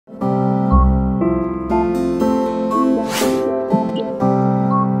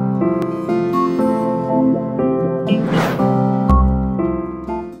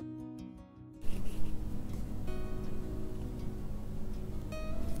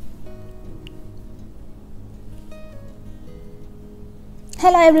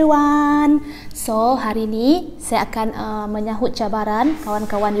Hello everyone. So hari ni saya akan menyahut cabaran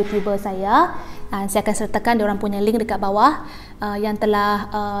kawan-kawan YouTuber saya. Saya akan sertakan diorang punya link dekat bawah yang telah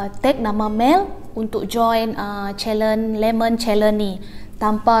tag nama Mel untuk join challenge lemon challenge ni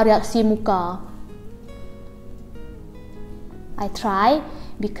tanpa reaksi muka. I try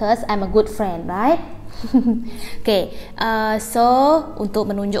because I'm a good friend, right? Okay, so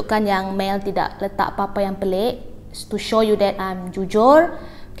untuk menunjukkan yang Mel tidak letak apa-apa yang pelik, to show you that I'm jujur.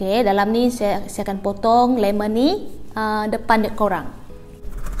 Okay, dalam ni saya akan potong lemon ni depan korang.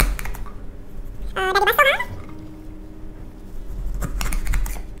 Dah dibasuh kan?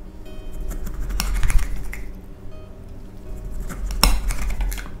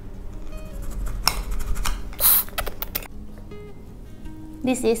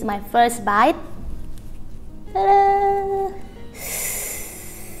 This is my first bite.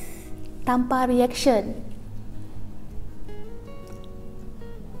 Tanpa reaction.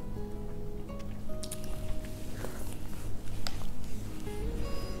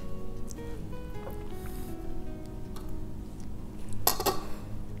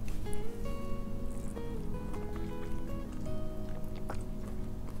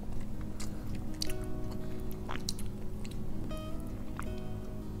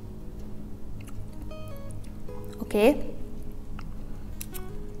 Okay.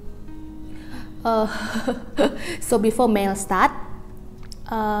 So before Mel start,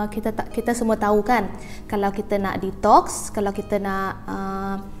 kita semua tahu kan, kalau kita nak detox, kalau kita nak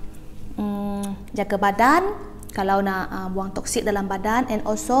jaga badan, kalau nak buang toksik dalam badan, and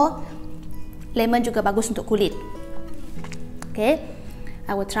also lemon juga bagus untuk kulit. Okay,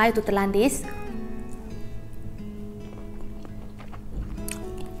 I will try to telan this.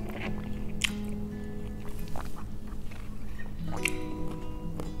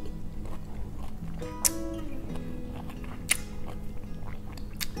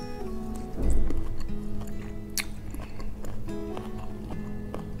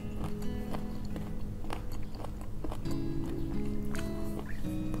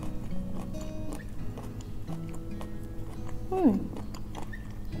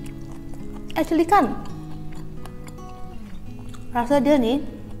 Actually kan, rasa dia ni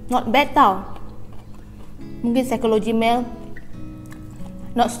not bad tau. Mungkin psikologi Mel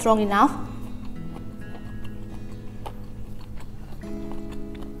not strong enough.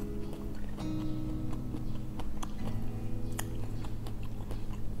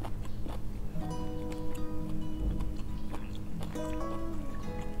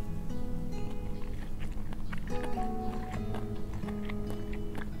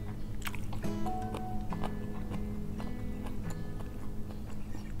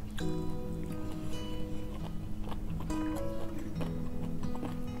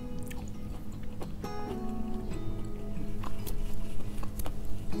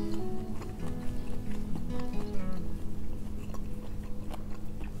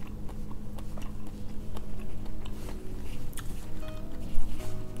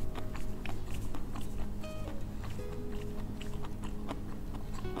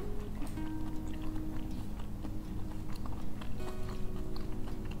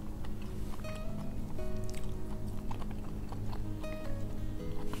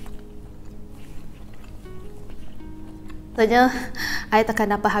 Katanya I takkan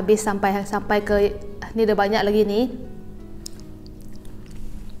dapat habis sampai ke ni, dah banyak lagi ni.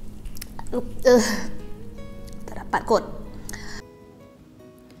 Tak dapat kot.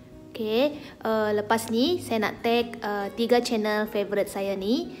 Okay, lepas ni saya nak tag 3 channel favorite saya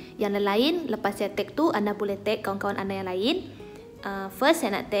ni. Yang lain lepas saya tag tu, anda boleh tag kawan-kawan anda yang lain. First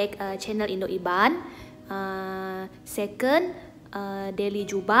saya nak tag channel Indo Iban, second Daily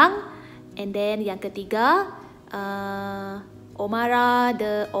Jubang, and then yang ketiga Omara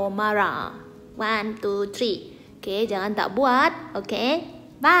the Omara. 1, 2, 3. Okay, jangan tak buat. Okay,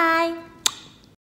 bye.